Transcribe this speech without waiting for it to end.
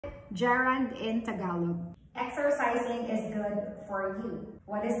Gerund in Tagalog. Exercising is good for you.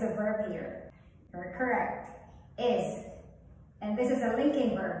 What is the verb here? You're correct. Is. And this is a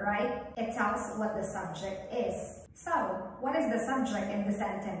linking verb, right? It tells what the subject is. So, what is the subject in the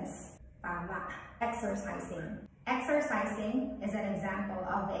sentence? Tama. Exercising. Exercising is an example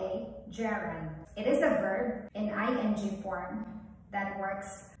of a gerund. It is a verb in ing form that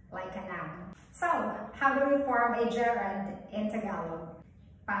works like a noun. So, how do we form a gerund in Tagalog?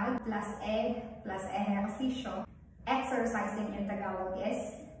 Pag plus e plus ehersisyo. Exercising in Tagalog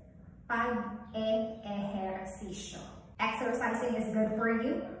is pag-e-ehersisyo. Exercising is good for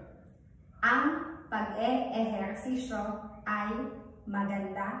you. Ang pag-e-ehersisyo ay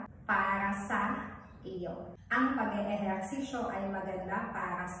maganda para sa iyo. Ang pag-e-ehersisyo ay maganda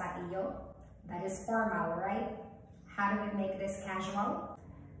para sa iyo. That is formal, right? How do we make this casual?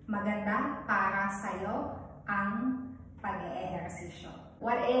 Maganda para sa iyo ang pag-e-ehersisyo.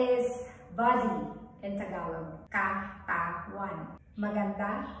 What is body in Tagalog? Katawan.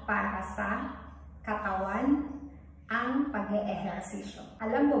 Maganda para sa katawan ang pag-e-ehersisyo.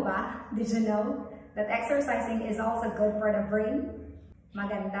 Alam mo ba, did you know that exercising is also good for the brain?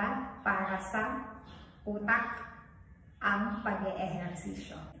 Maganda para sa utak ang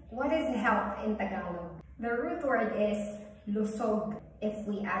pag-e-ehersisyo. What is health in Tagalog? The root word is lusog. If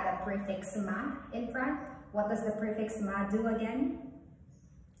we add a prefix ma in front, what does the prefix ma do again?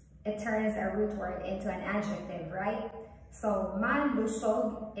 It turns a root word into an adjective, right? So,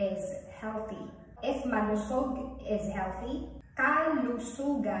 malusog is healthy. If malusog is healthy,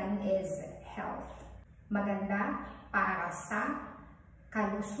 kalusugan is health. Maganda para sa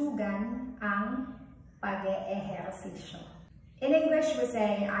kalusugan ang pag-e-ehersisyo. In English, we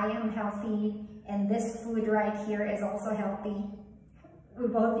say, I am healthy, and this food right here is also healthy. We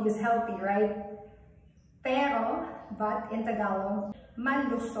both use healthy, right? But in Tagalog,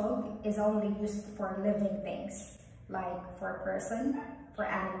 malusog is only used for living things, like for a person, for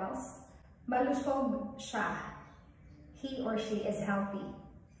animals. Malusog siya. He or she is healthy.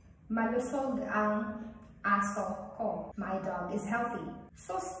 Malusog ang aso ko. My dog is healthy.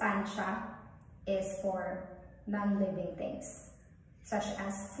 Sustansya is for non-living things, such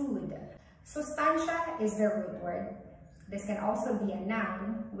as food. Sustansya is the root word. This can also be a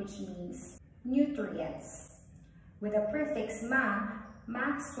noun, which means nutrients. With the prefix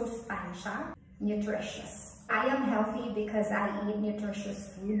masustansya, nutritious. I am healthy because I eat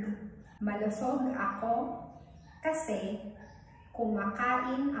nutritious food. Malusog ako kasi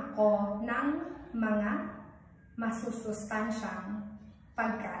kumakain ako ng mga masusustansyang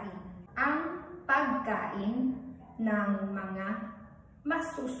pagkain. Ang pagkain ng mga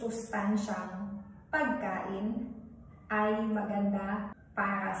masusustansyang pagkain ay maganda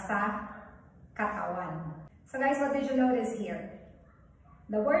para sa katawan. So guys, what did you notice here?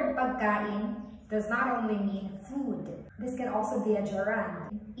 The word pagkain does not only mean food. This can also be a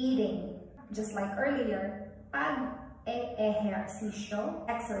gerund, eating. Just like earlier, pag-e-ehersisyo,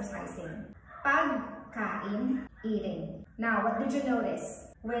 exercising. Pagkain, eating. Now, what did you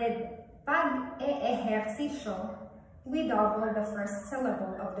notice? With pag-e-ehersisyo, we double the first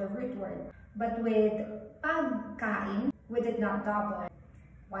syllable of the root word. But with pagkain, we did not double.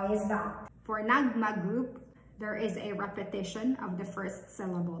 Why is that? For nagma group, there is a repetition of the first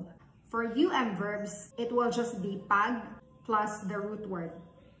syllable. For verbs, it will just be pag plus the root word.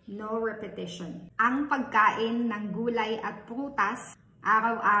 No repetition. Ang pagkain ng gulay at prutas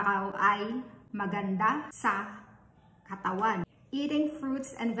araw-araw ay maganda sa katawan. Eating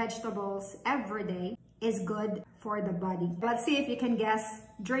fruits and vegetables every day is good for the body. Let's see if you can guess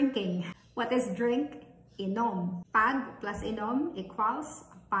drinking. What is drink? Inom. Pag plus inom equals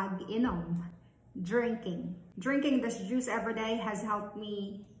pag-inom. Drinking. Drinking this juice every day has helped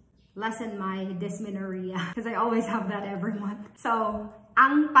me lessen my dysmenorrhea because I always have that every month. So,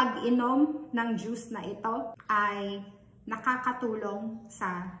 ang pag-inom ng juice na ito ay nakakatulong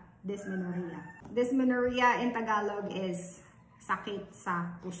sa dysmenorrhea. Dysmenorrhea in Tagalog is sakit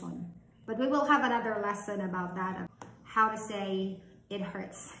sa puson. But we will have another lesson about that, how to say it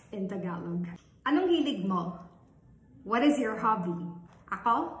hurts in Tagalog. Anong hilig mo? What is your hobby?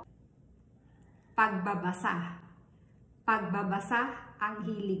 Ako? Pagbabasa. Pagbabasa ang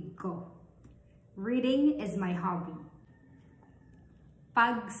hilig ko. Reading is my hobby.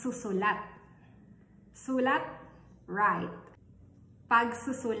 Pagsusulat. Sulat, write.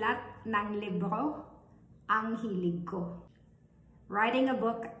 Pagsusulat ng libro ang hilig ko. Writing a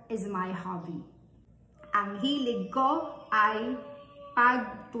book is my hobby. Ang hilig ko ay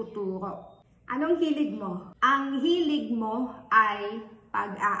pagtuturo. Anong hilig mo? Ang hilig mo ay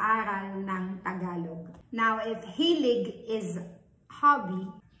pag-aaral ng Tagalog. Now, if hilig is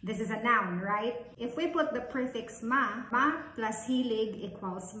hobby, This is a noun, right? If we put the prefix ma plus hilig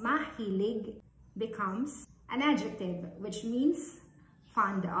equals mahilig becomes an adjective, which means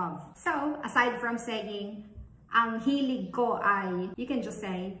fond of. So, aside from saying, ang hilig ko ay, you can just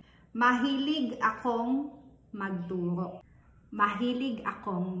say, mahilig akong magturo. Mahilig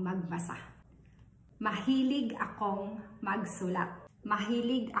akong magbasa. Mahilig akong magsulat.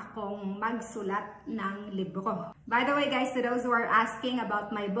 Mahilig akong magsulat ng libro. By the way guys, to those who are asking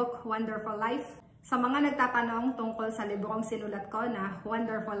about my book, Wonderful Life, sa mga nagtatanong tungkol sa librong sinulat ko na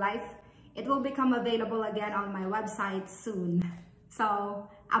Wonderful Life, it will become available again on my website soon. So,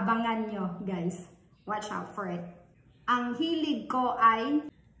 abangan nyo guys. Watch out for it. Ang hilig ko ay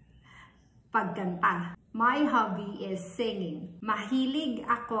pagkanta. My hobby is singing. Mahilig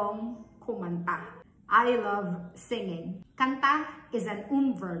akong kumanta. I love singing. Kanta is an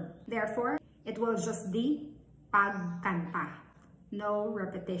verb. Therefore, it will just be pagkanta. No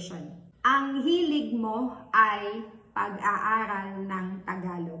repetition. Ang hilig mo ay pag-aaral ng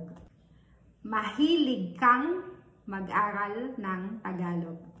Tagalog. Mahilig kang mag-aral ng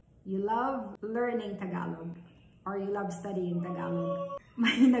Tagalog. You love learning Tagalog or you love studying Tagalog.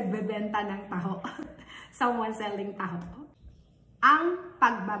 May nagbebenta ng taho. Someone selling taho. Ang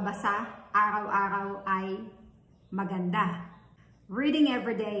pagbabasa araw-araw ay maganda. Reading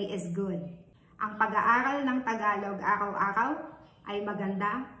every day is good. Ang pag-aaral ng Tagalog araw-araw ay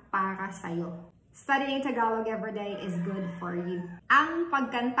maganda para sa'yo. Studying Tagalog every day is good for you. Ang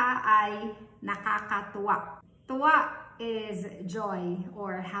pagkanta ay nakakatuwa. Tuwa is joy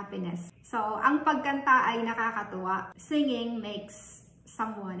or happiness. So, ang pagkanta ay nakakatuwa. Singing makes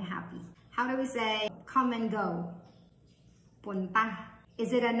someone happy. How do we say come and go? Punta.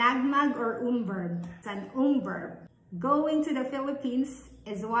 Is it a nagmag or verb? It's an verb. Going to the Philippines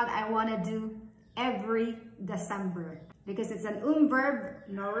is what I want to do every December. Because it's an verb,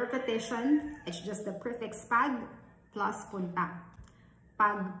 no repetition. It's just the prefix pag plus punta.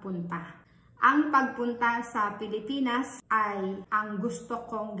 Pagpunta. Ang pagpunta sa Pilipinas ay ang gusto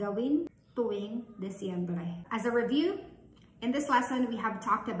kong gawin tuwing Disyembre. As a review, in this lesson, we have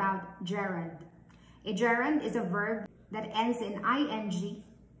talked about gerund. A gerund is a verb that ends in ing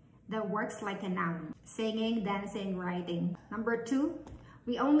that works like a noun. Singing, dancing, writing. Number 2,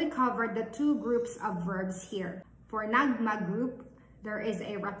 we only covered the 2 groups of verbs here. For nagma group, there is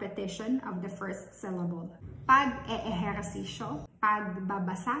a repetition of the first syllable. Pag-eehersisyo,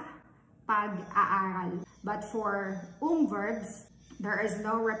 pagbabasa, pag-aaral. But for verbs, there is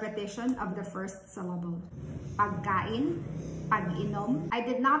no repetition of the first syllable. Pagkain, pag-inom. I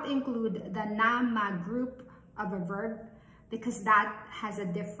did not include the nama group of a verb because that has a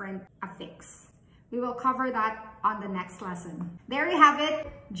different affix. We will cover that on the next lesson. There you have it,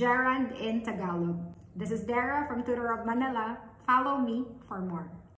 gerund in Tagalog. This is Dara from Tutor of Manila. Follow me for more.